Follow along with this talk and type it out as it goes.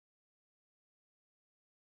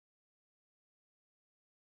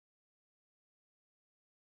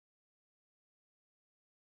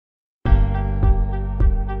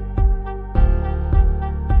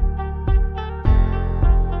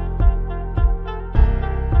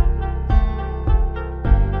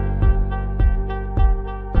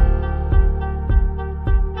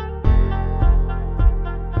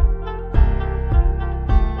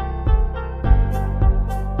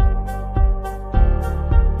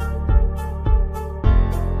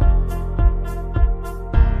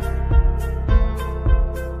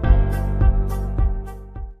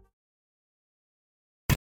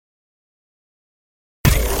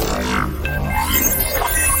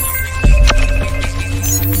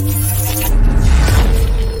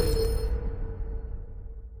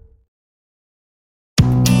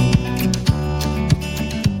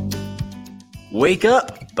Wake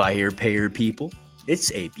up, buyer payer people.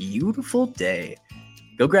 It's a beautiful day.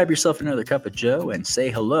 Go grab yourself another cup of joe and say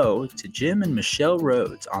hello to Jim and Michelle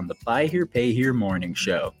Rhodes on the Buy Here Pay Here morning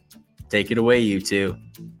show. Take it away, you two.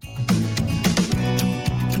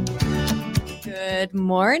 Good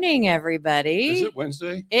morning, everybody. Is it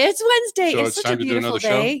Wednesday? It's Wednesday. So it's it's such a time to do beautiful another show?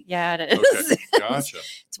 day. Yeah, it is. Okay, gotcha.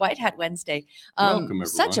 It's White Hat Wednesday. Welcome, everyone.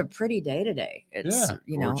 Such a pretty day today. It's Yeah,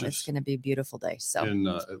 it's gorgeous. going to be a beautiful day. So in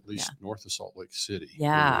at least north of Salt Lake City.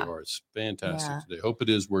 Yeah. Where we are. It's fantastic Yeah. today. Hope it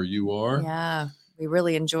is where you are. yeah, we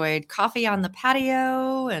really enjoyed coffee on the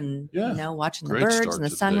patio and watching the Great birds start and the to the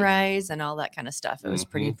day. sunrise and all that kind of stuff. It was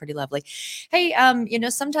Mhm. pretty lovely. Hey,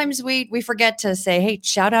 sometimes we forget to say, hey,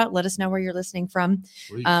 shout out, let us know where you're listening from.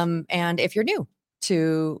 Please. And if you're new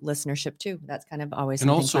to listenership too, that's kind of always And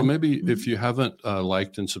something also fun. maybe if you haven't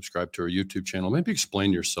liked and subscribed to our YouTube channel, maybe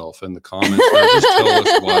explain yourself in the comments. Just tell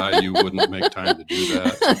us why you wouldn't make time to do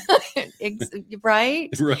that. Right?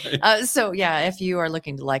 Right. So yeah, if you are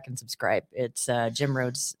looking to like and subscribe, it's Jim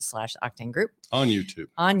Rhodes /Octane Group On YouTube.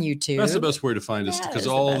 on YouTube. That's the best way to find us That because is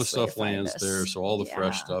the all the best way to stuff find lands us. there. So all the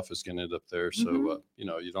fresh Yeah. stuff is going to end up there. So, Mhm.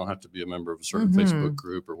 you don't have to be a member of a certain Mhm. Facebook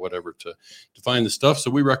group or whatever to find the stuff.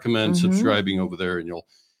 So we recommend Mhm. subscribing over there and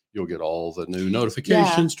you'll get all the new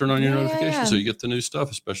notifications. Turn on your Yeah, notifications so yeah. you get the new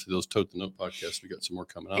stuff, especially those Tote the Note podcasts. We got some more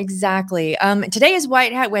coming up. Exactly. Today is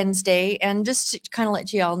White Hat Wednesday, and just to kind of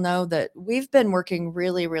let you all know that we've been working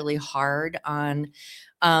really, really hard on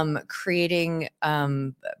creating,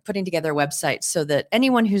 putting together a website so that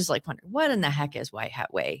anyone who's like wondering what in the heck is White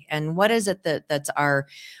Hat Way and what is it that's our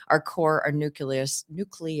core, our nucleus.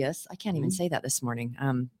 I can't even say that this morning.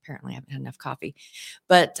 Apparently I haven't had enough coffee,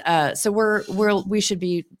 but so we should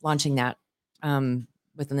be launching that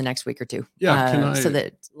within the next week or two. Yeah, so that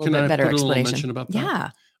it's a little bit better put a little explanation. mention about that? Yeah.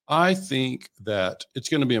 I think that it's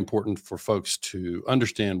going to be important for folks to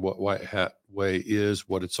understand what White Hat Way is,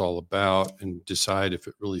 what it's all about, and decide if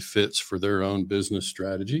it really fits for their own business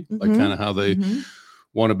strategy, like Mhm. kind of how they Mhm.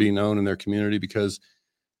 want to be known in their community. Because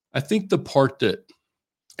I think the part that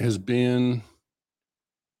has been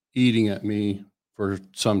eating at me for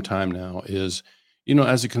some time now is,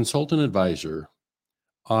 as a consultant advisor,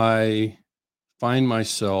 I find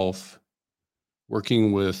myself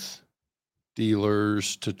working with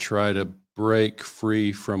dealers to try to break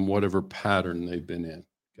free from whatever pattern they've been in.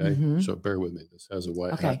 Okay. Mhm. So bear with me. This has a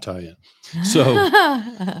white Okay. hat tie-in. So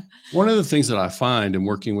one of the things that I find in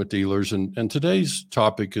working with dealers, and today's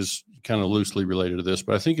topic is kind of loosely related to this,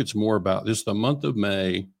 but I think it's more about this, the month of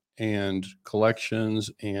May and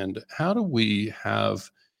collections and how do we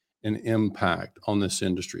have an impact on this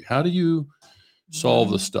industry? How do you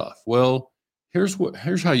solve the stuff? Well, here's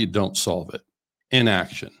how you don't solve it.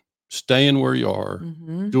 Inaction. Staying where you are,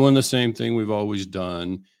 Mhm. doing the same thing we've always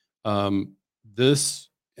done. And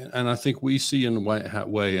I think we see in the White Hat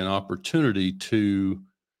Way an opportunity to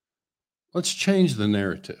let's change the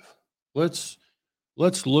narrative. Let's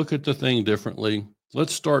look at the thing differently.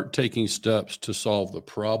 Let's start taking steps to solve the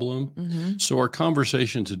problem. Mhm. So our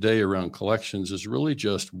conversation today around collections is really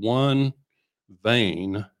just one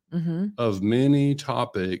vein Mhm. of many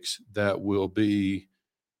topics that will be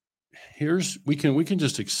we can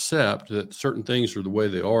just accept that certain things are the way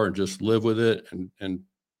they are and just live with it and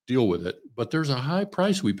deal with it. But there's a high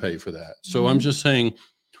price we pay for that. So I'm Mhm. just saying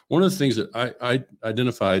one of the things that I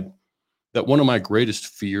identified that one of my greatest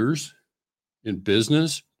fears in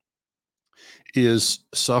business is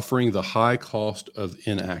suffering the high cost of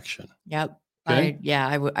inaction. Yep. Okay.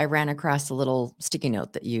 I ran across a little sticky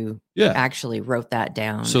note that you Yeah. actually wrote that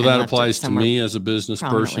down. So and that left it applies to somewhere me as a business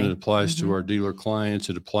person. prominently. It applies to Mhm. our dealer clients.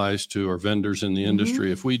 It applies to our vendors in the Mhm.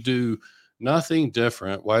 industry. If we do nothing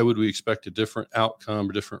different, why would we expect a different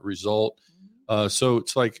outcome, a different result? So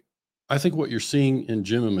it's like, I think what you're seeing in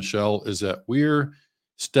Jim and Michelle is that we're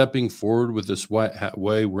stepping forward with this White Hat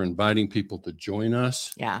Way. We're inviting people to join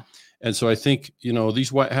us. Yeah. And so I think,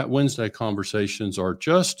 these White Hat Wednesday conversations are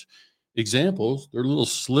just examples. They're little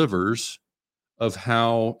slivers of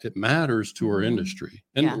how it matters to our Mhm. industry.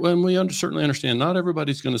 And Yeah. when we certainly understand not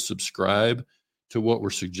everybody's going to subscribe to what we're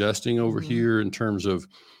suggesting over Mhm. here in terms of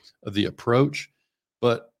the approach,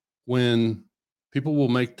 but when people will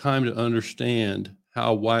make time to understand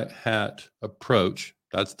how White Hat approach,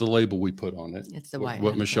 that's the label we put on it. It's the what, White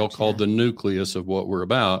what Hat Michelle approach, called yeah. the nucleus of what we're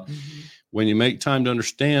about. Mhm. When you make time to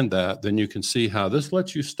understand that, then you can see how this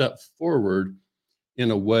lets you step forward in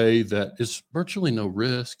a way that is virtually no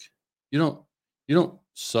risk. You don't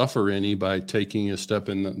suffer any by taking a step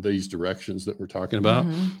in these directions that we're talking about.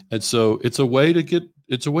 Mhm. And so it's a way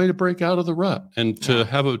to break out of the rut and to Yeah.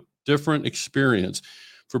 have a different experience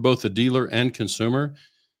for both the dealer and consumer.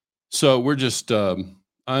 So we're just, I'm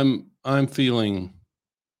I'm feeling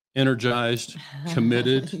energized,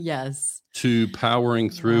 committed Yes. to powering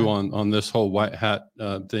through on this whole white hat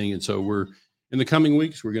thing. And so we're in the coming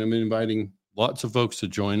weeks, we're going to be inviting lots of folks to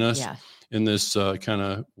join us in this kind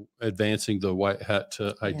of advancing the white hat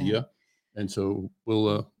idea. Yeah. And so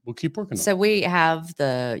we'll keep working on it. So we have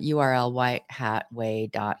the URL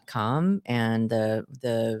whitehatway.com, and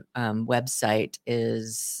the website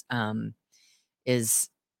is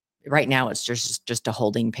right now it's just a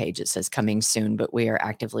holding page. It says coming soon, but we are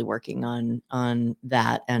actively working on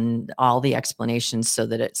that and all the explanations so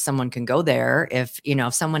that someone can go there. If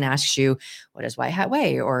someone asks you, what is White Hat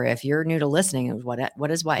Way? Or if you're new to listening,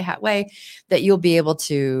 what is White Hat Way, that you'll be able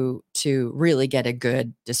to really get a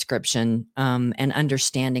good description and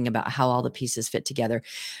understanding about how all the pieces fit together.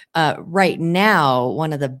 Right now,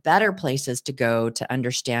 one of the better places to go to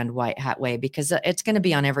understand White Hat Way, because it's going to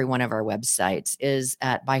be on every one of our websites, is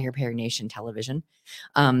at Buy Here, Pay Here Nation television.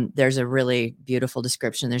 There's a really beautiful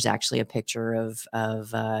description. There's actually a picture of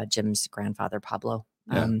Jim's grandfather, Pablo.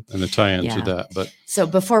 And the tie-in to that. But so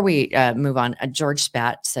before we move on, George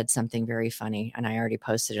Spat said something very funny, and I already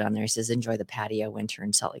posted it on there. He says, "Enjoy the patio. Winter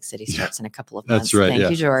in Salt Lake City starts in a couple of months." That's right. Thank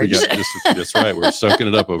you, George. That's right. We're soaking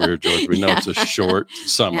it up over here, George. We know it's a short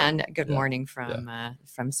summer. And good morning from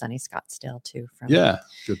sunny Scottsdale too.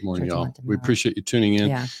 Good morning, y'all. We appreciate you tuning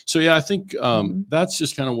in. So I think that's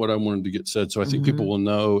just kind of what I wanted to get said. So I think people will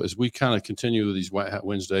know as we kind of continue with these White Hat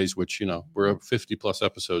Wednesdays, which we're up 50 plus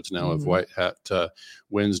episodes now of White Hat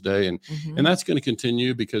Wednesday, and that's going to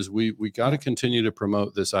continue because we got to continue to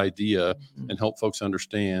promote this idea and help folks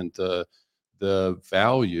understand the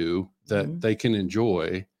value that they can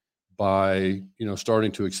enjoy by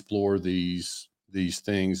starting to explore these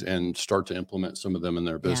things and start to implement some of them in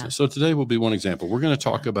their business. So today will be one example. We're going to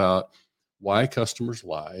talk about why customers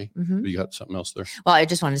lie. You got something else there? Well, I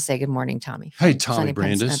just wanted to say good morning, Tommy. Hey, Tommy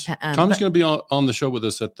Brandis. Tommy's going to be on the show with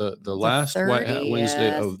us at the last 30th, White Hat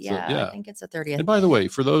Wednesday of I think it's the 30th. And by the way,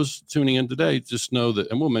 for those tuning in today, just know that,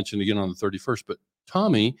 and we'll mention again on the 31st, but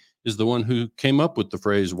Tommy is the one who came up with the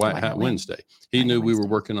phrase White Hat Wednesday. He knew we were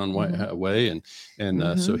working on White Hat Way,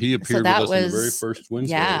 and so he appeared with us on the very first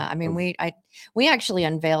Wednesday. Yeah, I mean, we actually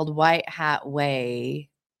unveiled White Hat Way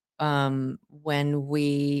when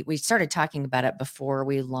we started talking about it before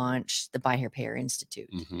we launched the Buy Here, Pay Here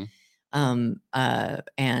Institute. And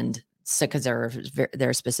so, because there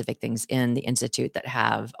are specific things in the Institute that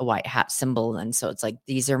have a white hat symbol. And so it's like,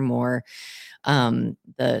 these are more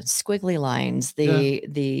the squiggly lines, the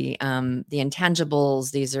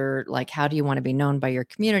intangibles. These are like, how do you want to be known by your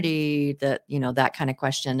community? That that kind of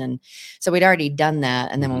question. And so we'd already done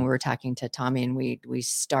that. And then when we were talking to Tommy and we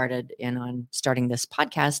started on starting this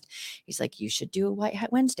podcast, he's like, you should do a White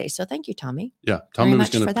Hat Wednesday. So thank you, Tommy. Yeah, Tommy was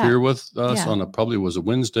going to appear with us on probably was a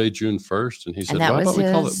Wednesday, June 1st, and he said, "Why don't we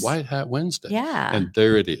call it White Hat Wednesday?" Yeah, and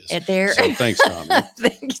there it is. So thanks, Tommy.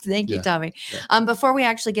 Thank you, Tommy. Before we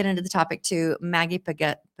actually get into the topic too, Maggie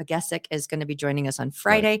Pagesic is going to be joining us on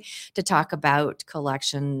Friday to talk about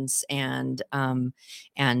collections and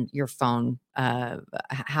your phone,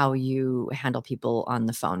 how you handle people on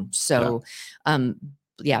the phone. So,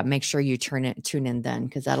 make sure you tune in then,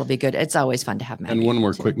 because that'll be good. It's always fun to have Maggie. And one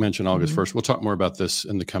more quick mention, August 1st. We'll talk more about this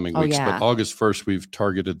in the coming weeks, but August 1st, we've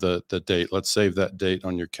targeted the date. Let's save that date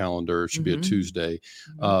on your calendar. It should be a Tuesday.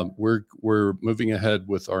 We're moving ahead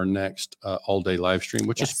with our next all-day live stream,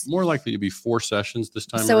 which is more likely to be 4 sessions this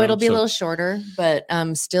time so around. It'll be a little shorter, but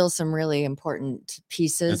still some really important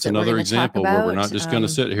pieces. It's another example where we're not just going to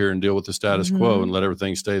sit here and deal with the status quo and let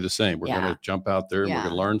everything stay the same. We're going to jump out there and we're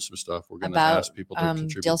going to learn some stuff. We're going to ask people to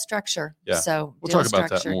contribute. Deal structure. So we'll talk about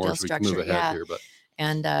that more as we move ahead here. But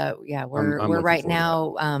we're right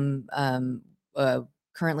now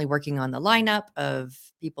currently working on the lineup of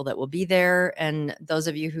people that will be there, and those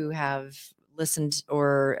of you who have listened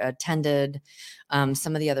or attended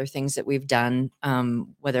some of the other things that we've done,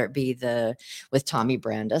 whether it be with Tommy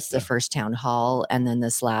Brandis, the first town hall, and then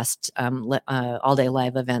this last all day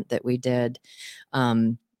live event that we did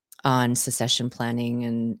on succession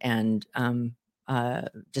planning and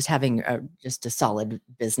just having just a solid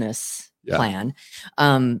business plan,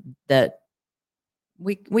 that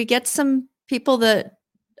we get some people that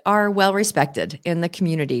are well respected in the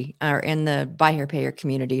community or in the Buy Here, Pay Here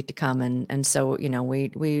community to come, and so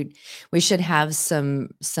we should have some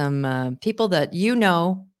people that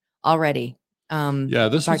already.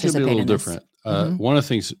 This is going to be a little different. One of the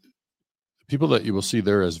things, people that you will see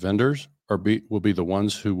there as vendors will be the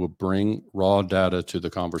ones who will bring raw data to the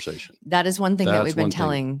conversation. That is one thing that we've been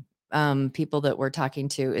telling people that we're talking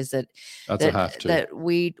to is that That's a have to. that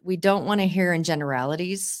we don't want to hear in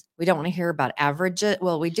generalities. We don't want to hear about average it.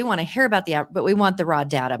 Well, we do want to hear about the average, but we want the raw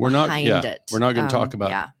data behind it. We're not going to talk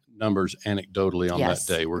about numbers anecdotally on that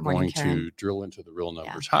day. We're Good morning, going Karen. to drill into the real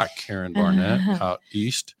numbers. Hi, Karen Barnett, out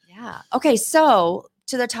east. Yeah. Okay. So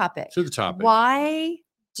to the topic. Why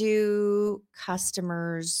do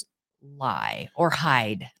customers lie or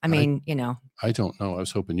hide? I mean, I don't know. I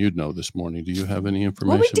was hoping you'd know this morning. Do you have any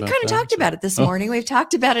information? Well, we kind of talked about it this morning. We've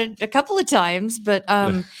talked about it a couple of times, but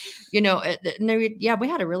we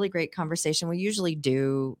had a really great conversation. We usually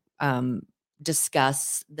do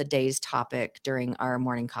discuss the day's topic during our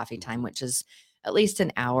morning coffee time, which is at least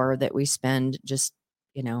an hour that we spend just,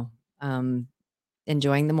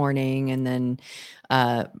 enjoying the morning. And then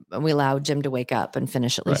we allow Jim to wake up and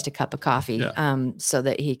finish at least a cup of coffee so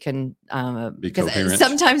that he can, because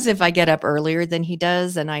sometimes if I get up earlier than he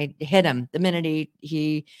does and I hit him the minute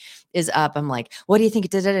he is up, I'm like, what do you think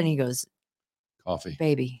it did? And he goes, coffee,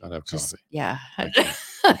 baby. Gotta have coffee. Yeah.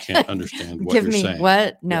 I can't understand what you're saying.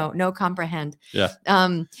 What? No comprehend. Yeah.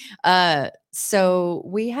 So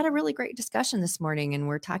we had a really great discussion this morning, and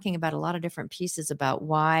we're talking about a lot of different pieces about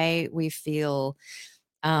why we feel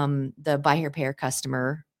the buy here, pay here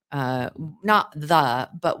customer, but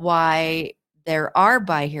why there are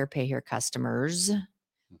buy here, pay here customers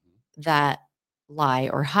that lie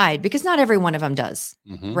or hide, because not every one of them does,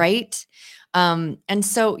 right? And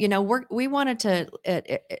so, we wanted to,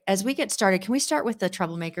 as we get started, can we start with the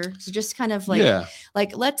troublemaker? So just kind of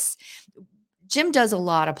Jim does a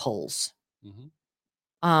lot of polls.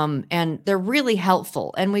 And they're really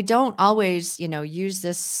helpful, and we don't always, use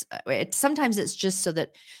this. Sometimes it's just so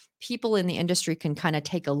that people in the industry can kind of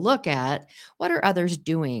take a look at what are others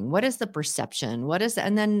doing, what is the perception,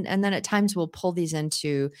 and then at times we'll pull these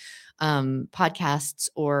into podcasts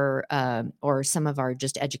or some of our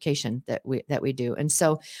just education that we do. And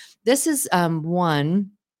so this is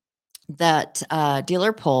one that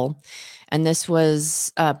dealer poll, and this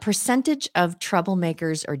was a percentage of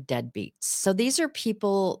troublemakers or deadbeats. So these are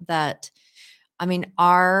people that,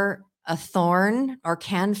 are a thorn or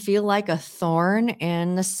can feel like a thorn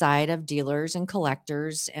in the side of dealers and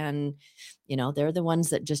collectors. And, they're the ones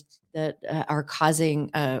that are causing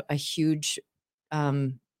a huge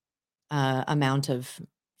amount of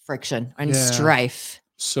friction and strife.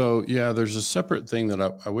 So, there's a separate thing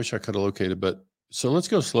that I wish I could have located, but so let's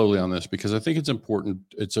go slowly on this because I think it's important.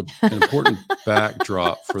 It's an important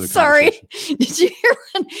backdrop for the conversation. Did you hear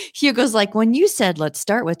when Hugo's like, when you said, let's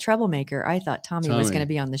start with troublemaker, I thought Tommy was going to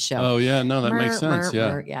be on the show. Oh yeah. No, that makes sense.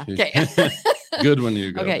 Yeah. Okay. Good one,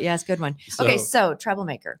 Hugo. Okay. Yes. Good one. So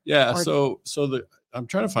troublemaker. Yeah. I'm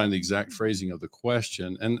trying to find the exact phrasing of the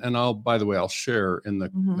question. And I'll share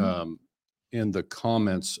in the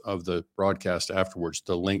comments of the broadcast afterwards,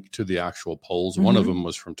 the link to the actual polls. One of them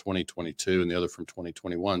was from 2022 and the other from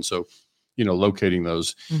 2021. So, locating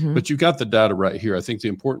those, but you've got the data right here. I think the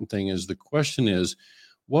important thing is the question is,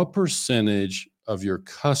 what percentage of your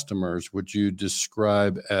customers would you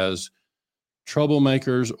describe as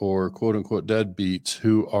troublemakers or quote unquote deadbeats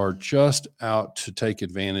who are just out to take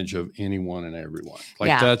advantage of anyone and everyone?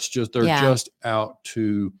 They're just out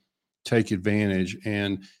to take advantage.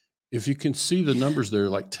 And if you can see the numbers there,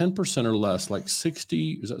 like 10% or less, like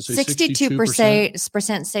 62%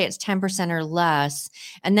 say it's 10% or less.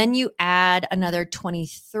 And then you add another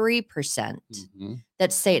 23%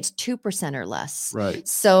 that say it's 2% or less. Right.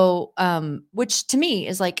 So, which to me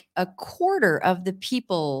is like a quarter of the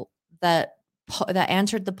people that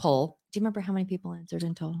answered the poll. Do you remember how many people answered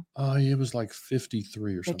in total? It was like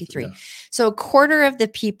 53 or 53. something. Yeah. So a quarter of the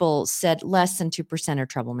people said less than 2% are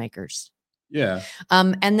troublemakers. Yeah.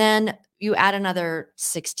 And then you add another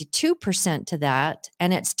 62% to that,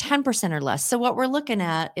 and it's 10% or less. So what we're looking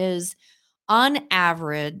at is on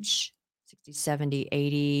average, 60, 70,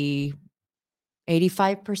 80,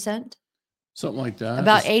 85%. Something like that.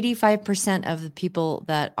 About 85% of the people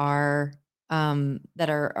that are when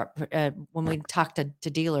we talk to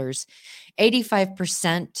dealers,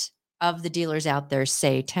 85% of the dealers out there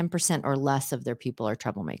say 10% or less of their people are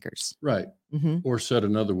troublemakers. Right. Or said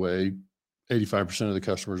another way, 85% of the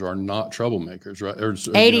customers are not troublemakers, right? Or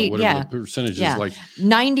 80, whatever the percentage is like.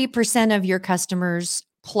 90% of your customers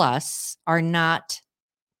plus are not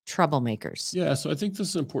troublemakers. Yeah. So I think this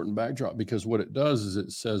is an important backdrop because what it does is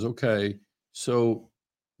it says, okay, so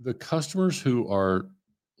the customers who are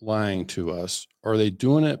lying to us, are they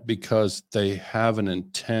doing it because they have an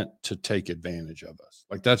intent to take advantage of us?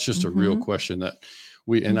 Like that's just a real question that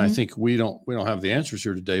I think we don't have the answers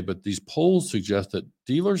here today, but these polls suggest that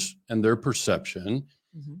dealers and their perception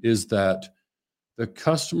is that the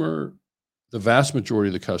customer the vast majority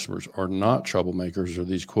of the customers are not troublemakers or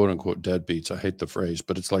these quote unquote deadbeats. I hate the phrase,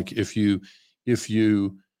 but it's like if you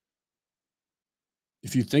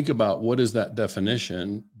think about what is that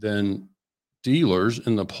definition, then dealers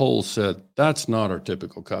in the poll said that's not our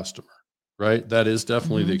typical customer, right? That is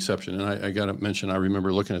definitely the exception. And I got to mention, I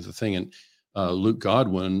remember looking at the thing, and Luke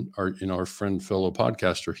Godwin, our friend, fellow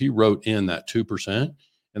podcaster, he wrote in that 2%.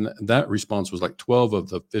 And that response was like 12 of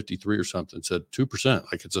the 53 or something said 2%.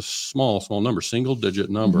 Like it's a small number, single digit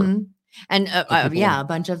number. And a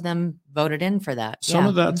bunch of them voted in for that. Some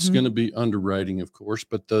of that's going to be underwriting, of course,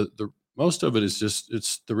 but the most of it is just,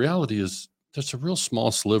 the reality is there's a real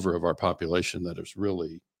small sliver of our population that is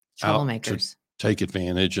really troublemakers, out to take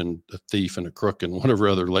advantage, and a thief and a crook and whatever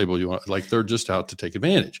other label you want. Like they're just out to take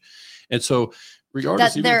advantage. And so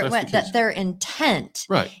regardless that their intent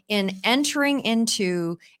right. in entering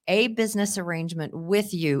into a business arrangement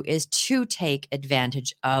with you is to take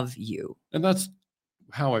advantage of you. And that's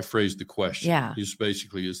how I phrased the question. Yeah. Is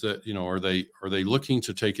basically, is that, are they looking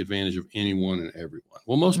to take advantage of anyone and everyone?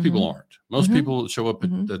 Well, most people aren't. Most people that show up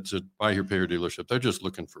that's a Buy Here Pay Here dealership, they're just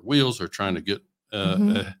looking for wheels. They're trying to get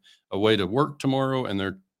a way to work tomorrow, and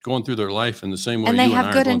they're going through their life in the same way. And they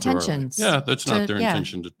have good intentions. Yeah, that's not their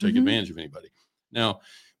intention to take advantage of anybody. Now,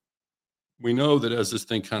 we know that as this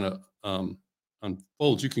thing kind of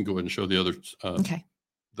unfolds, you can go ahead and show the other. Okay.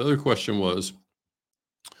 The other question was,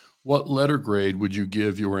 what letter grade would you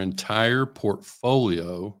give your entire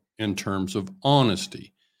portfolio in terms of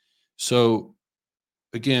honesty? So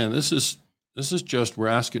again, this is just, we're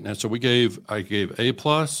asking. And so I gave A+,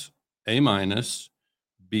 A-,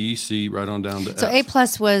 B, C, right on down to so F. A+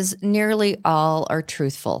 was nearly all are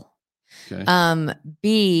truthful. Okay.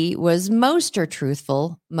 B was most are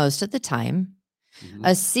truthful most of the time.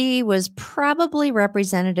 A C was probably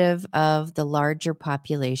representative of the larger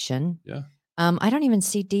population. Yeah. I don't even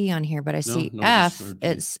see D on here, but I see F.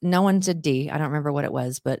 It's no one's a D. I don't remember what it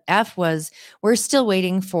was, but F was, we're still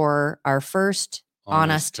waiting for our first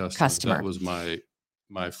honest customer. That was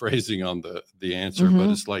my phrasing on the answer, but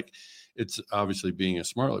it's like, it's obviously being a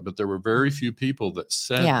smart, but there were very few people that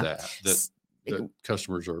said that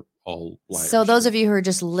customers are all liars. So those of you who are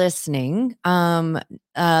just listening,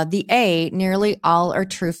 the A, nearly all are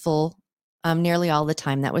truthful, nearly all the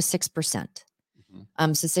time. That was 6%.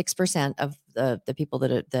 So 6% of the people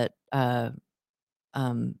that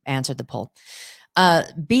answered the poll.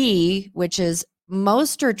 B, which is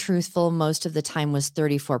most are truthful most of the time, was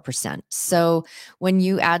 34%. So when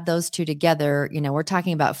you add those two together, we're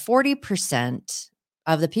talking about 40%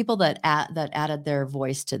 of the people that added their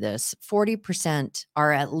voice to this. 40%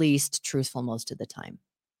 are at least truthful most of the time.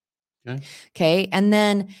 Okay. And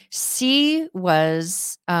then C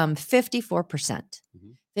was 54%.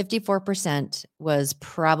 54% was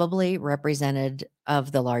probably represented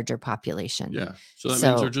of the larger population. Yeah. So that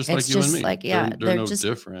means they're just like you and me. Like, they're no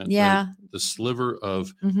different. Yeah. The sliver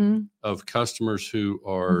of customers who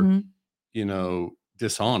are,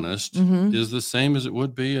 dishonest is the same as it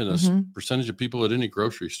would be in a percentage of people at any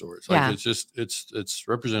grocery store. It's like, it's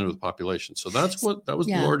representative of the population. So that was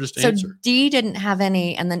the largest answer. So D didn't have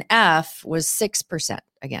any. And then F was 6%.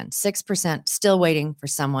 Again, 6% still waiting for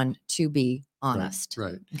someone to be honest.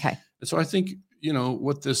 Right. Okay. And so I think,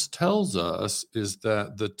 what this tells us is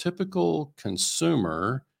that the typical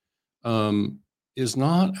consumer is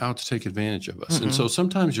not out to take advantage of us. And so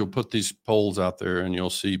sometimes you'll put these polls out there and you'll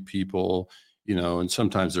see people, and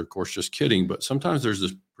sometimes they're of course just kidding, but sometimes there's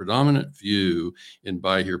this predominant view in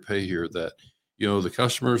Buy Here, Pay Here that, the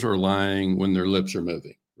customers are lying when their lips are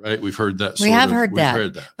moving, right? We've heard that. We've heard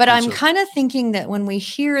that. But I'm kind of thinking that when we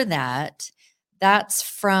hear that, that's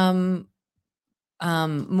from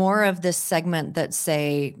more of this segment that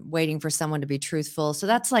say waiting for someone to be truthful. So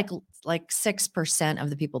that's like 6% of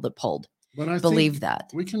the people that polled believe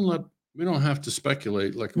that. We don't have to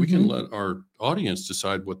speculate. Like we can let our audience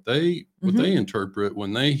decide what they interpret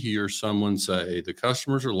when they hear someone say the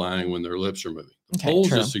customers are lying when their lips are moving. The polls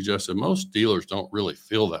just suggest that most dealers don't really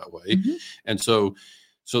feel that way. And so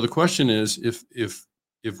the question is,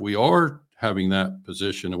 if we are having that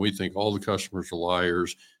position and we think all the customers are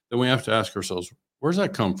liars, then we have to ask ourselves, where's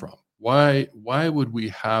that come from? Why would we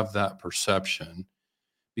have that perception?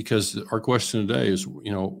 Because our question today is,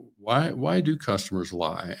 why do customers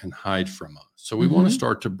lie and hide from us? So we want to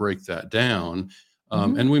start to break that down.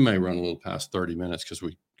 And we may run a little past 30 minutes because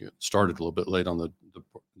we started a little bit late on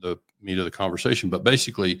the meat of the conversation. But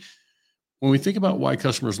basically, when we think about why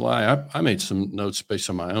customers lie, I made some notes based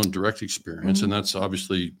on my own direct experience. And that's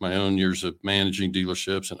obviously my own years of managing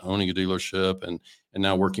dealerships and owning a dealership and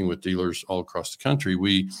now working with dealers all across the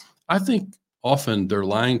country. I think often they're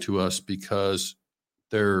lying to us because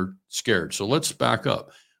they're scared. So let's back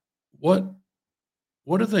up. What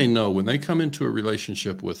do they know when they come into a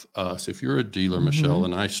relationship with us? If you're a dealer, Michelle,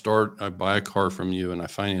 and I buy a car from you and I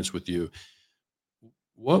finance with you,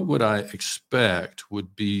 what would I expect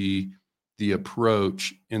would be the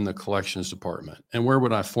approach in the collections department? And where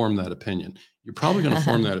would I form that opinion? You're probably going to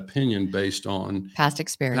form that opinion based on past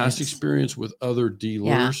experience with other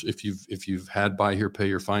dealers. If you've had buy here, pay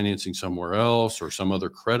your financing somewhere else or some other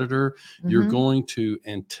creditor, you're going to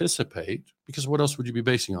anticipate, because what else would you be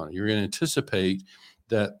basing on it? You're going to anticipate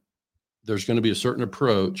that there's going to be a certain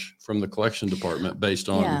approach from the collection department based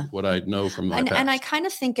on what I know from my past. And I kind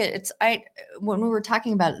of think when we were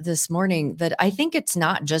talking about it this morning, that I think it's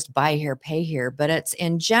not just buy here, pay here, but it's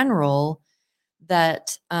in general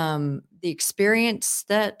that the experience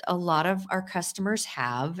that a lot of our customers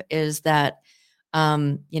have is that,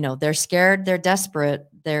 they're scared, they're desperate,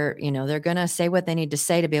 they're going to say what they need to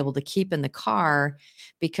say to be able to keep in the car,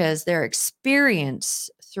 because their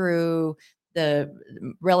experience through the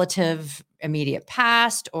relative immediate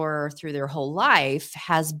past or through their whole life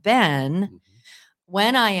has been,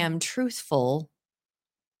 when I am truthful,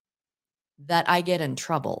 that I get in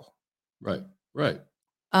trouble. Right.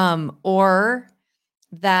 Or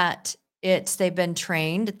that they've been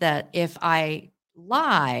trained that if I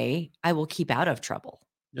lie, I will keep out of trouble.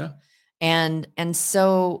 Yeah. And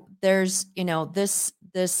so there's,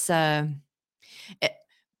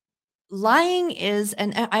 lying is,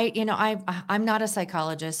 and I'm not a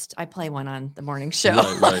psychologist. I play one on the morning show.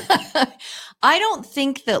 Right. I don't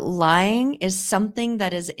think that lying is something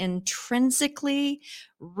that is intrinsically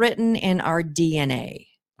written in our DNA. Yeah.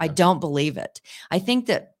 I don't believe it. I think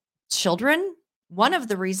that children, one of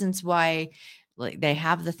the reasons why they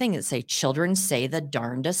have the thing that say children say the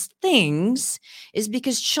darndest things is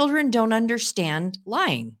because children don't understand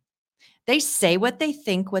lying. They say what they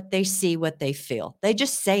think, what they see, what they feel. They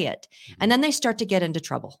just say it. And then they start to get into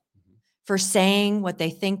trouble for saying what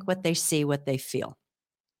they think, what they see, what they feel.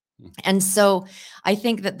 And so I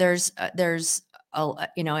think that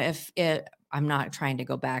I'm not trying to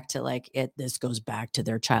go back to this goes back to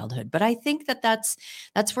their childhood, but I think that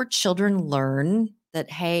that's where children learn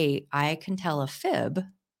that, hey, I can tell a fib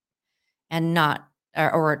and not,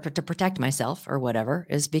 or to protect myself or whatever,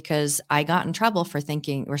 is because I got in trouble for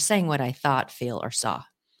thinking or saying what I thought, feel, or saw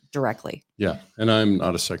directly. Yeah. And I'm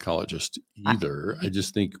not a psychologist either. I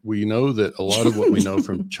just think we know that a lot of what we know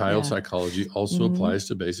from child psychology also applies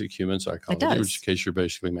to basic human psychology, which is the case you're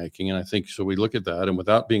basically making. And I think, so we look at that, and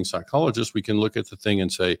without being psychologists, we can look at the thing and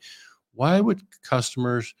say, why would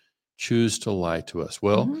customers choose to lie to us?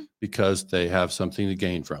 Well, because they have something to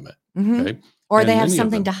gain from it. Okay. Or and they have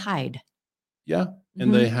something to hide. Yeah.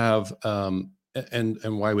 And they have, and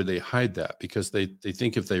why would they hide that? Because they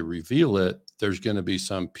think if they reveal it, there's going to be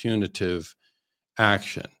some punitive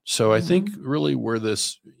action. So I think really where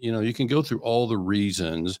this, you can go through all the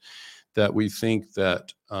reasons that we think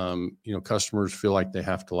that, customers feel like they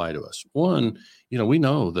have to lie to us. One, we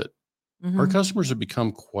know that our customers have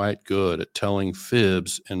become quite good at telling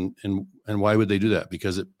fibs, and why would they do that?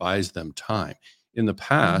 Because it buys them time. In the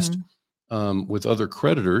past, with other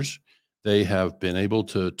creditors, they have been able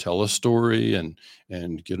to tell a story and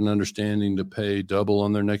get an understanding to pay double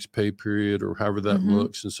on their next pay period or however that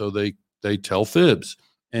looks. And so they tell fibs.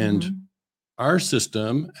 And our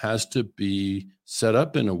system has to be set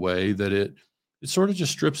up in a way that it sort of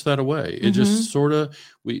just strips that away. It just sort of,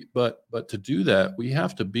 but to do that, we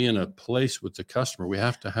have to be in a place with the customer. We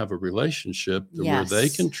have to have a relationship where they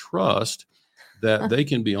can trust that they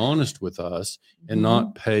can be honest with us and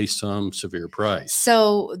not pay some severe price.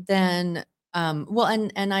 So then, and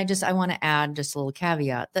I want to add just a little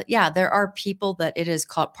caveat that, there are people that it is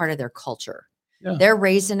called part of their culture. Yeah. They're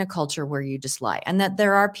raised in a culture where you just lie, and that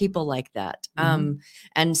there are people like that.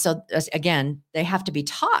 And so again, they have to be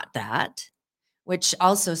taught that, which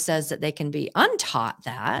also says that they can be untaught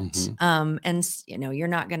that. And you're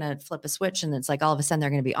not going to flip a switch and it's like all of a sudden they're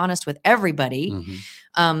going to be honest with everybody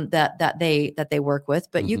that they work with,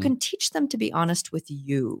 but you can teach them to be honest with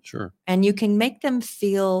you. Sure. And you can make them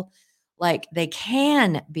feel like they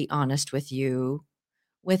can be honest with you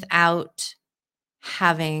without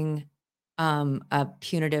having a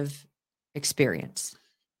punitive experience.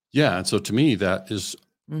 Yeah. And so to me, that is,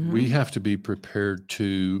 we have to be prepared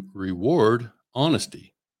to reward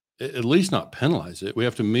honesty, at least not penalize it. We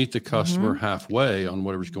have to meet the customer halfway on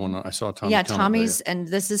whatever's going on. I saw Tommy. Yeah, Tommy's, and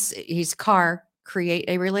he's car, create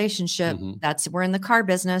a relationship. We're in the car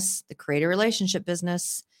business, the create a relationship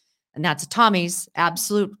business. And that's Tommy's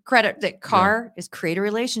absolute credit. That car is create a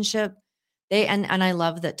relationship. And I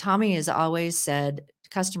love that Tommy has always said,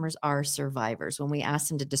 customers are survivors. When we ask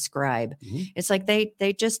them to describe, Mhm. it's like they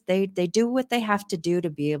do what they have to do to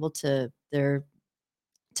be able to. They're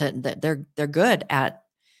good at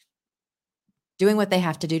doing what they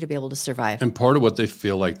have to do to be able to survive. And part of what they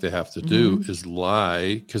feel like they have to do Mhm. is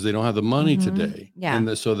lie because they don't have the money Mhm. today. Yeah.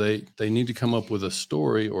 And so they need to come up with a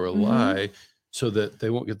story or a Mhm. lie so that they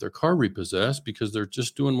won't get their car repossessed because they're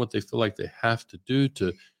just doing what they feel like they have to do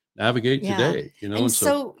to navigate Yeah. today, you know? And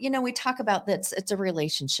so, we talk about that it's a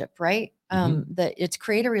relationship, right? That it's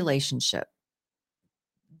create a relationship.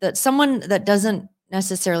 That someone that doesn't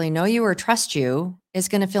necessarily know you or trust you is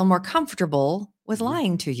going to feel more comfortable with Mhm.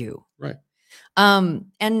 lying to you. Right.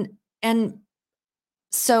 And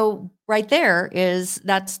so right there is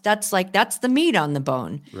that's the meat on the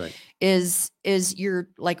bone. Right. Is you're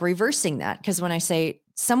like reversing that, because when I say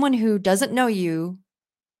someone who doesn't know you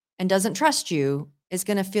and doesn't trust you is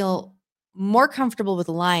going to feel more comfortable with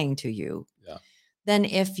lying to you Yeah. than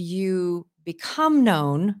if you become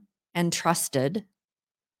known and trusted.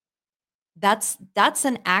 That's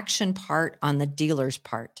an action part on the dealer's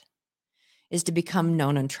part, is to become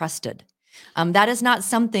known and trusted. That is not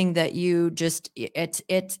something that you just,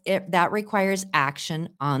 that requires action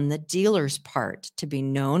on the dealer's part to be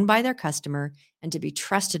known by their customer and to be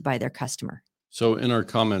trusted by their customer. So in our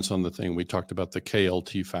comments on the thing, we talked about the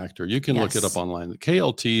KLT factor. You can look it up Yes. online. The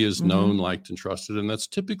KLT is Mhm. known, liked, and trusted, and that's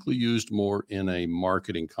typically used more in a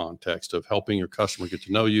marketing context of helping your customer get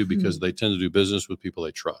to know you because they tend to do business with people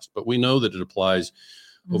they trust. But we know that it applies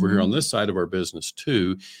over here on this side of our business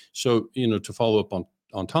too. So, to follow up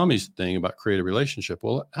on Tommy's thing about create a relationship.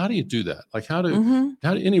 Well, how do you do that? Like how do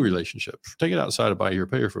any relationship, take it outside of buy here,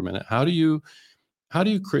 pay here for a minute. How do you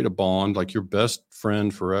create a bond, like your best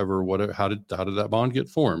friend forever? How did that bond get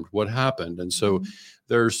formed? What happened? And so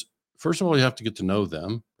there's, first of all, you have to get to know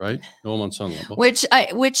them, right? Know them on some level. Which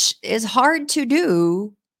is hard to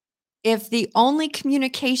do if the only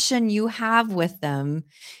communication you have with them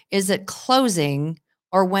is at closing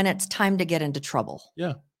or when it's time to get into trouble.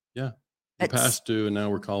 Yeah. Yeah. We're past due and now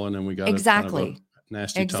we're calling and we got Exactly. kind of a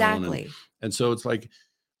nasty tone. Exactly. And so it's like,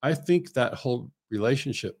 I think that whole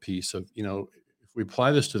relationship piece of, if we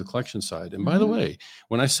apply this to the collection side, and by the way,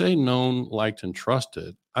 when I say known, liked, and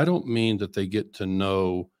trusted, I don't mean that they get to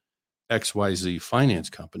know XYZ finance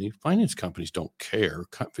company. Finance companies don't care.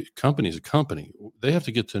 Company is a company. They have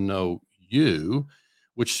to get to know you,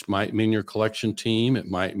 which might mean your collection team. It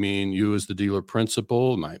might mean you as the dealer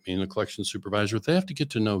principal. It might mean the collection supervisor. They have to get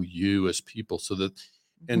to know you as people so that,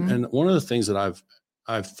 and one of the things that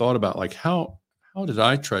I've thought about, like how did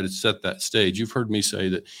I try to set that stage? You've heard me say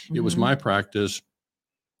that it was my practice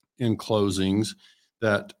in closings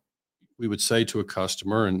that we would say to a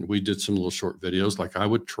customer, and we did some little short videos, like I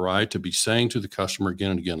would try to be saying to the customer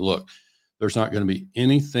again and again, look, there's not going to be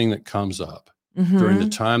anything that comes up during the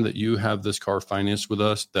time that you have this car financed with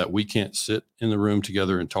us that we can't sit in the room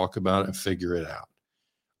together and talk about it and figure it out.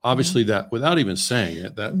 Obviously that, without even saying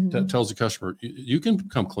it, that tells the customer, you can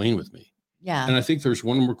come clean with me. Yeah. And I think there's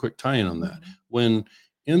one more quick tie-in on that. When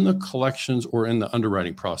in the collections or in the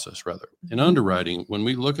underwriting process, rather, in underwriting, when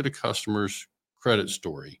we look at a customer's credit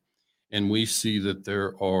story and we see that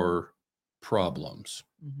there are problems,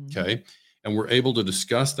 okay, and we're able to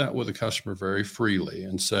discuss that with a customer very freely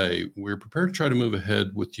and say, we're prepared to try to move ahead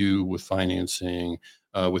with you with financing,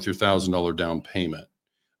 with your $1,000 down payment.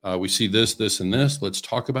 We see this, this, and this. Let's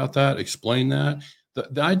talk about that, explain that.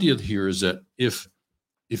 The idea here is that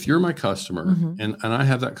if you're my customer and I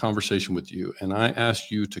have that conversation with you and I ask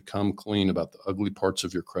you to come clean about the ugly parts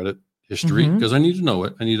of your credit history, because I need to know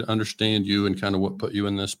it. I need to understand you and kind of what put you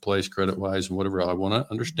in this place credit wise and whatever. I want to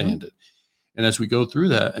understand it. And as we go through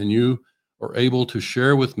that and you are able to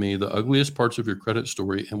share with me the ugliest parts of your credit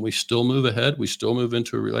story and we still move ahead, we still move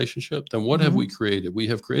into a relationship, then what have we created? We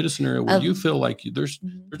have created a scenario where you feel like there's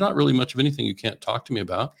not really much of anything you can't talk to me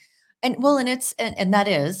about. And it's that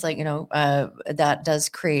is like, that does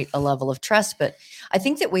create a level of trust. But I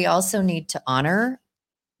think that we also need to honor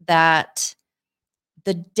that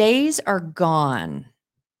the days are gone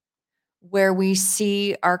where we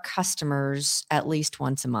see our customers at least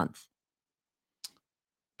once a month.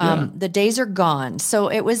 The days are gone. So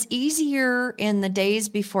it was easier in the days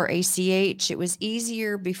before ACH. It was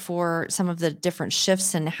easier before some of the different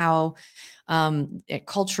shifts in how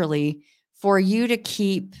culturally for you to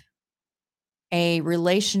keep a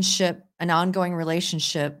relationship, an ongoing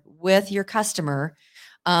relationship with your customer.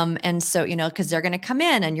 And so, because they're going to come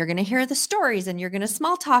in and you're going to hear the stories and you're going to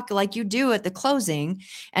small talk like you do at the closing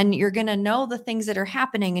and you're going to know the things that are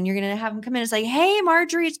happening and you're going to have them come in and say, hey,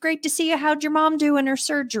 Marjorie, it's great to see you. How'd your mom do in her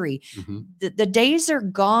surgery? The days are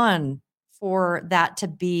gone for that to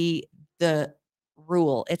be the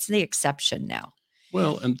rule. It's the exception now.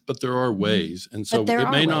 Well, but there are ways. And so there it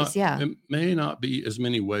may are not, ways, yeah. it may not be as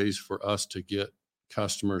many ways for us to get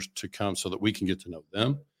customers to come so that we can get to know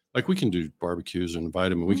them. Like we can do barbecues and invite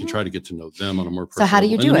them, and we can try to get to know them on a more personal So how do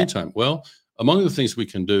you level. do In the it? meantime, well, among the things we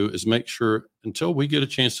can do is make sure until we get a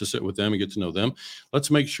chance to sit with them and get to know them,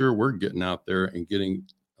 let's make sure we're getting out there and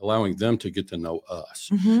allowing them to get to know us.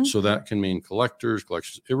 So that can mean collectors,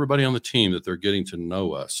 collections, everybody on the team, that they're getting to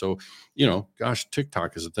know us. So, gosh,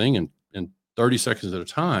 TikTok is a thing, and 30 seconds at a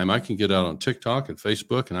time, I can get out on TikTok and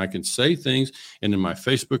Facebook, and I can say things. And in my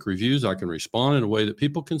Facebook reviews, I can respond in a way that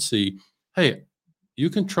people can see, hey, you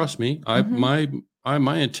can trust me. My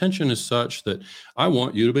intention is such that I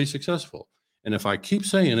want you to be successful. And if I keep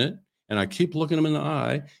saying it and I keep looking them in the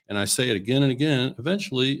eye and I say it again and again,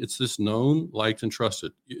 eventually it's this known, liked, and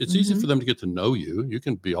trusted. It's easy for them to get to know you. You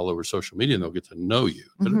can be all over social media and they'll get to know you.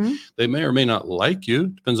 But they may or may not like you.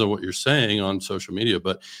 Depends on what you're saying on social media.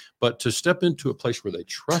 But to step into a place where they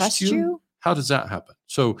trust you, how does that happen?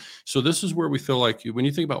 So this is where we feel like when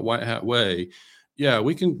you think about White Hat Way, yeah,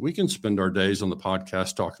 we can spend our days on the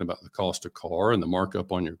podcast talking about the cost of car and the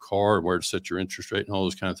markup on your car and where to set your interest rate and all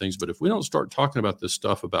those kind of things. But if we don't start talking about this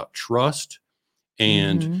stuff about trust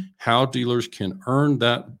and how dealers can earn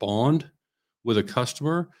that bond with a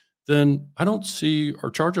customer, then I don't see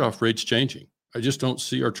our charge-off rates changing. I just don't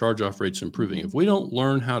see our charge-off rates improving. If we don't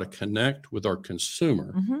learn how to connect with our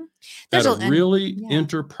consumer at a really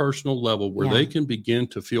interpersonal level where they can begin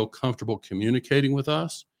to feel comfortable communicating with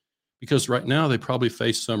us, because right now they probably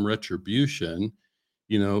face some retribution,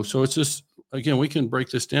 so it's just, again, we can break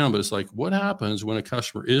this down, but it's like, what happens when a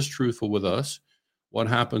customer is truthful with us? What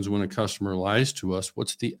happens when a customer lies to us?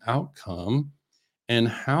 What's the outcome? And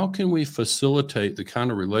how can we facilitate the kind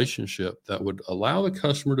of relationship that would allow the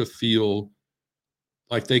customer to feel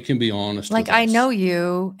like they can be honest with us? I know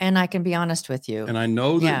you and I can be honest with you. And I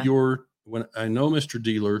know that when I know, Mr.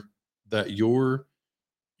 Dealer, that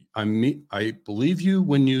I believe you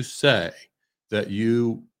when you say that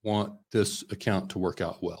you want this account to work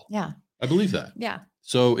out well. Yeah. I believe that. Yeah.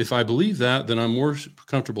 So if I believe that, then I'm more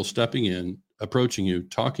comfortable stepping in, approaching you,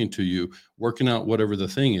 talking to you, working out whatever the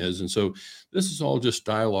thing is. And so this is all just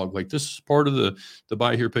dialogue. Like, this is part of the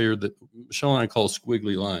buy here, pay here that Michelle and I call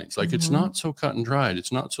squiggly lines. Like, it's not so cut and dried.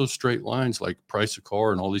 It's not so straight lines like price of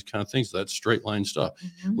car and all these kind of things. That's straight line stuff.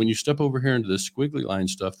 When you step over here into this squiggly line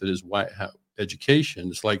stuff that is White Hat education,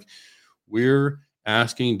 it's like we're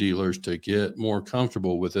asking dealers to get more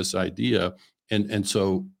comfortable with this idea. And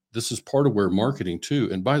so this is part of where marketing too.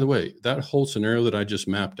 And by the way, that whole scenario that I just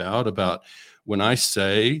mapped out about when I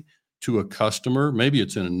say to a customer, maybe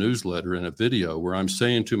it's in a newsletter, in a video, where I'm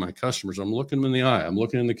saying to my customers, I'm looking them in the eye, I'm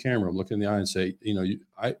looking in the camera, I'm looking in the eye and say,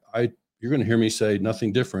 you're going to hear me say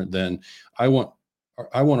nothing different than I want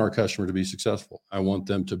our customer to be successful. I want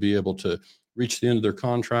them to be able to reach the end of their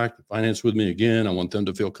contract, finance with me again. I want them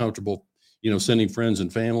to feel comfortable, sending friends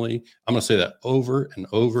and family. I'm going to say that over and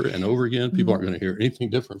over and over again. People aren't going to hear anything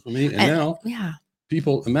different from me. And now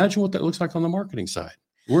people, imagine what that looks like on the marketing side.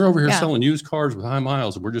 We're over here selling used cars with high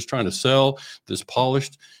miles, and we're just trying to sell this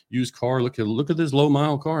polished used car. Look at this low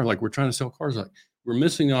mile car. Like, we're trying to sell cars. Like, we're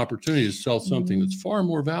missing the opportunity to sell something that's far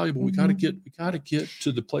more valuable. We got to get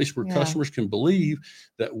to the place where customers can believe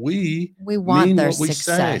that we want their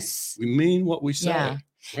success. We mean what we say. Yeah.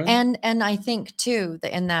 Right? And I think too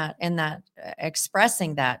that in that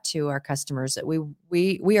expressing that to our customers, that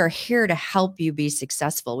we are here to help you be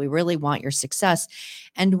successful. We really want your success,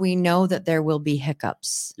 and we know that there will be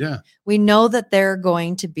hiccups. Yeah, we know that there are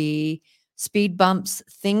going to be speed bumps,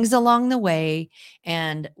 things along the way,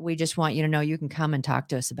 and we just want you to know you can come and talk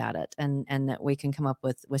to us about it, and that we can come up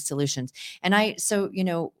with solutions. And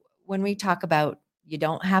when we talk about, you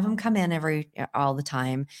don't have them come in all the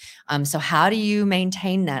time. So how do you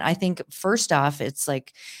maintain that? I think first off, it's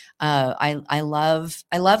like, I love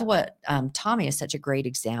what Tommy is such a great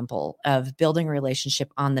example of building a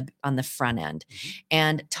relationship on the front end.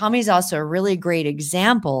 And Tommy's also a really great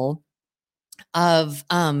example of,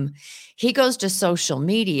 he goes to social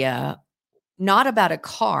media, not about a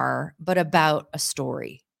car, but about a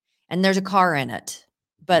story. And there's a car in it.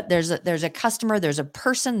 But there's a customer, there's a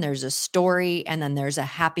person, there's a story, and then there's a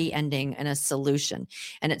happy ending and a solution.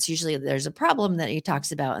 And it's usually there's a problem that he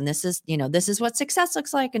talks about, and this is what success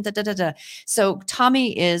looks like, and da da da da. So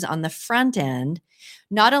Tommy is on the front end,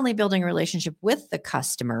 not only building a relationship with the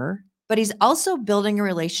customer, but he's also building a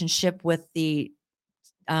relationship with the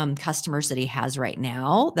customers that he has right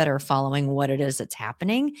now that are following what it is that's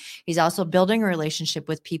happening. He's also building a relationship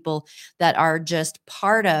with people that are just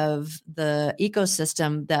part of the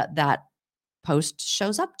ecosystem that post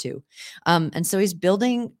shows up to. And so he's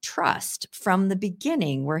building trust from the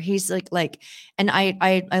beginning, where he's like, and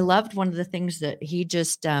I loved one of the things that he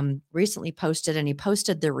just recently posted, and he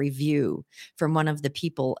posted the review from one of the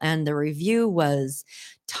people. And the review was,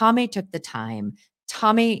 Tommy took the time.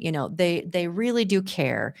 Tommy, they really do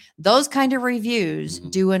care. Those kind of reviews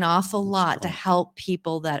do an awful lot to help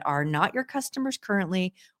people that are not your customers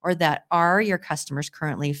currently, or that are your customers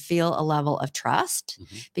currently, feel a level of trust,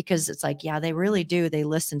 because it's like, yeah, they really do. They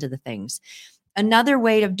listen to the things. Another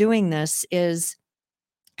way of doing this is,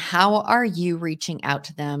 how are you reaching out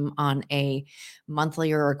to them on a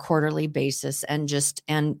monthly or a quarterly basis,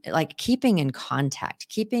 and like keeping in contact,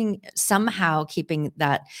 keeping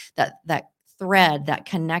that thread, that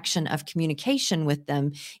connection of communication with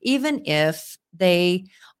them, even if they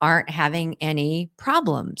aren't having any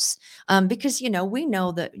problems. Because, we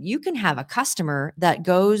know that you can have a customer that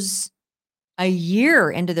goes a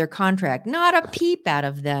year into their contract, not a peep out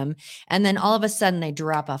of them, and then all of a sudden they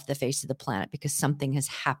drop off the face of the planet because something has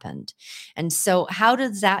happened. And so how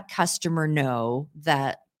does that customer know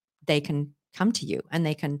that they can come to you and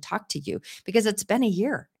they can talk to you? Because it's been a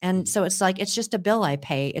year. And so it's like, it's just a bill I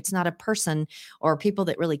pay. It's not a person or people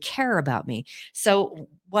that really care about me. So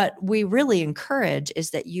what we really encourage is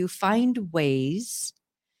that you find ways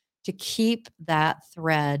to keep that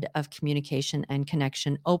thread of communication and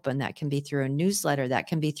connection open. That can be through a newsletter. That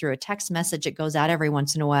can be through a text message that goes out every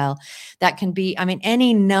once in a while. That can be,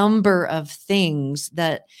 any number of things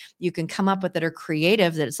that you can come up with that are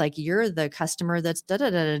creative, that it's like, you're the customer that's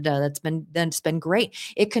that's been great.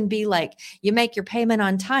 It can be like, you make your payment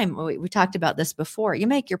on time. We talked about this before. You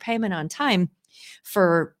make your payment on time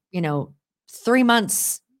for, 3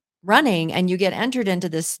 months running, and you get entered into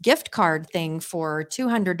this gift card thing for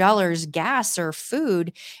 $200 gas or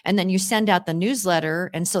food. And then you send out the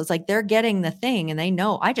newsletter. And so it's like, they're getting the thing and they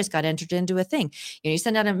know, I just got entered into a thing. You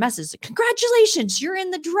send out a message, congratulations, you're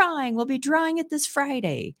in the drawing. We'll be drawing it this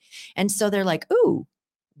Friday. And so they're like, ooh,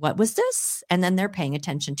 what was this? And then they're paying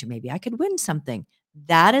attention to, maybe I could win something.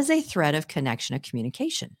 That is a thread of connection, of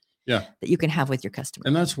communication. Yeah, that you can have with your customer.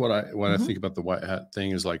 And that's what I think about the white hat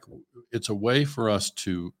thing, is like, it's a way for us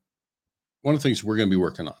to, one of the things we're going to be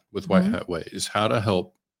working on with White Hat Way is how to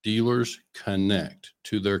help dealers connect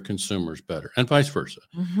to their consumers better, and vice versa.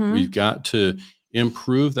 We've got to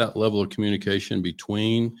improve that level of communication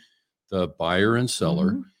between the buyer and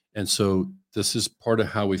seller. And so this is part of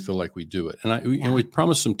how we feel like we do it. And we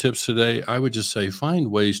promised some tips today. I would just say,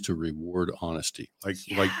 find ways to reward honesty. Like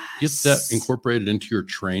get that incorporated into your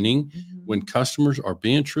training. When customers are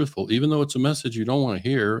being truthful, even though it's a message you don't want to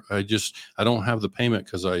hear, I don't have the payment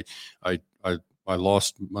because I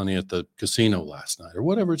lost money at the casino last night, or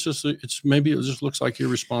whatever. Maybe it just looks like your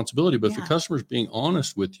responsibility. But if the customer's being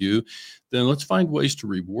honest with you, then let's find ways to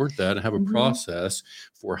reward that and have a process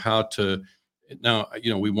for how to. Now,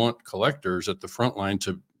 we want collectors at the front line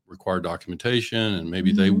to require documentation, and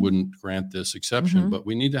maybe they wouldn't grant this exception, but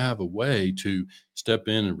we need to have a way to step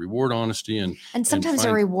in and reward honesty. And sometimes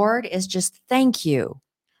a reward is just thank you.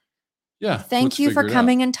 Yeah. Thank you for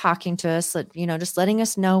coming and talking to us. Just letting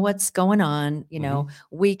us know what's going on.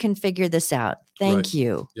 We can figure this out. Thank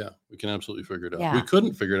you. Yeah, we can absolutely figure it out. Yeah. We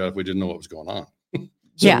couldn't figure it out if we didn't know what was going on.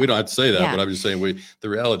 So we don't have to say that, but I'm just saying the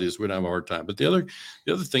reality is we'd have a hard time. But the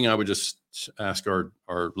other thing I would just ask our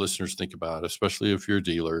listeners to think about, especially if you're a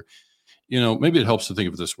dealer, maybe it helps to think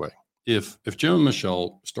of it this way. If Jim and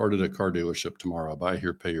Michelle started a car dealership tomorrow, buy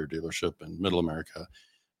here, pay your dealership in Middle America,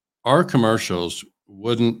 our commercials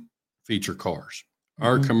wouldn't feature cars.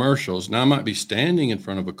 Our commercials, now I might be standing in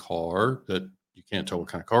front of a car that you can't tell what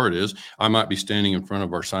kind of car it is. I might be standing in front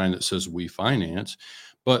of our sign that says we finance,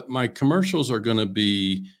 but my commercials are going to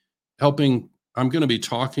be helping. I'm going to be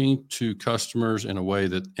talking to customers in a way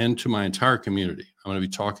and to my entire community. I'm going to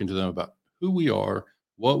be talking to them about who we are,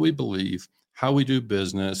 what we believe, how we do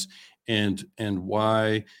business, and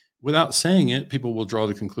why. Without saying it, people will draw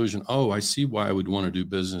the conclusion, oh, I see why I would want to do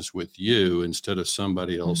business with you instead of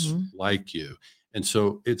somebody else like you. And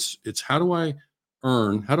so it's how do I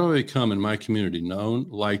become in my community known,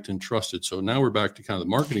 liked, and trusted? So now we're back to kind of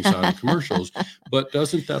the marketing side of commercials, but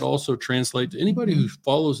doesn't that also translate to anybody who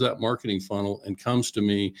follows that marketing funnel and comes to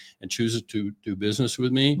me and chooses to do business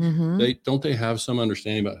with me? They have some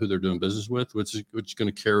understanding about who they're doing business with, which is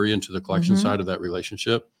going to carry into the collection side of that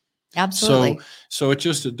relationship. Absolutely. So it's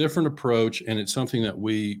just a different approach, and it's something that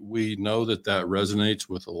we know that resonates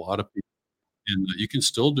with a lot of people, and you can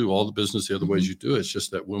still do all the business the other ways you do it. It's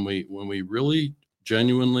just that when we really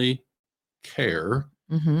genuinely care,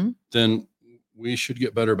 then we should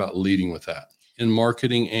get better about leading with that. in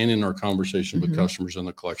marketing and in our conversation with Mhm. customers in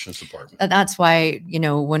the collections department. And that's why,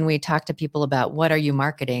 when we talk to people about what are you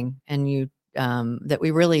marketing, and that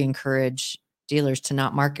we really encourage dealers to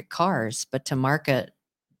not market cars, but to market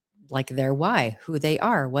like their why, who they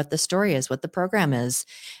are, what the story is, what the program is.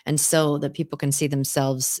 And so that people can see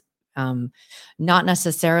themselves, not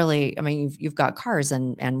necessarily, I mean, you've got cars,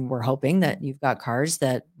 and we're hoping that you've got cars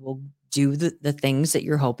that will do the things that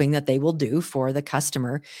you're hoping that they will do for the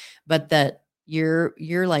customer, but that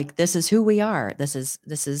you're like, this is who we are. This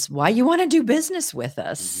is why you want to do business with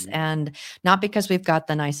us. Mhm. And not because we've got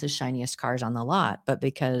the nicest, shiniest cars on the lot, but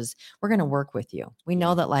because we're going to work with you. We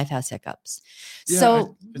know that life has hiccups. Yeah,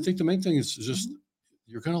 So I think the main thing is just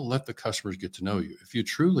you're going to let the customers get to know you. If you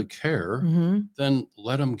truly care, Mhm. then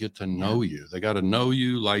let them get to know you. They got to know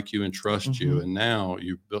you, like you, and trust you. Mhm. And now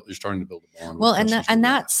you're starting to build a bond. Well, with customers for life.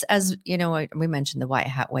 that's, as we mentioned the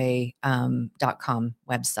whitehatway.com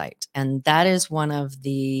website, and that is one of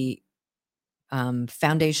the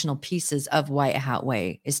foundational pieces of White Hat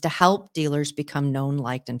Way, is to help dealers become known,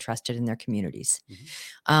 liked, and trusted in their communities.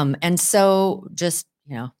 Mhm. And so, just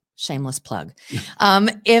shameless plug.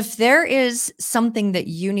 If there is something that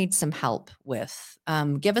you need some help with,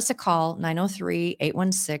 give us a call,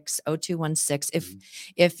 903-816-0216.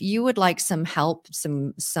 If you would like some help,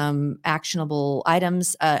 some actionable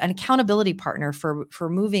items, an accountability partner for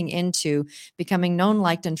moving into becoming known,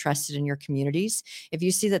 liked, and trusted in your communities. If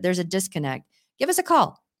you see that there's a disconnect, give us a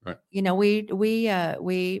call. Right. We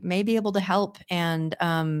may be able to help, and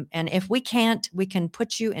if we can't, we can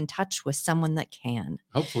put you in touch with someone that can.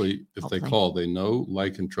 Hopefully, if they Hopefully. call, they know,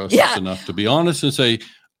 like, and trust us enough to be honest and say,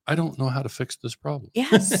 I don't know how to fix this problem.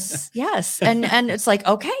 Yes. And it's like,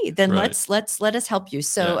 okay, then Right. let us help you.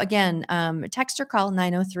 So again, text or call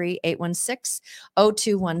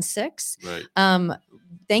 903-816-0216. Right.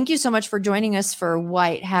 Thank you so much for joining us for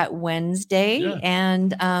White Hat Wednesday. Yeah.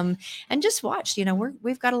 And just watch,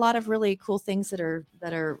 we've got a lot of really cool things that are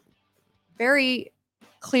very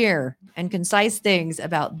clear and concise things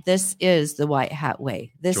about this is the White Hat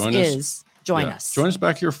Way. Join us. Join us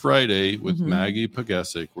back here Friday with Mhm. Maggie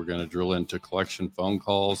Pagesic. We're going to drill into collection phone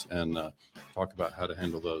calls and talk about how to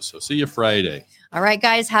handle those. So see you Friday. All right,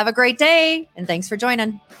 guys, have a great day, and thanks for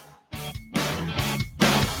joining.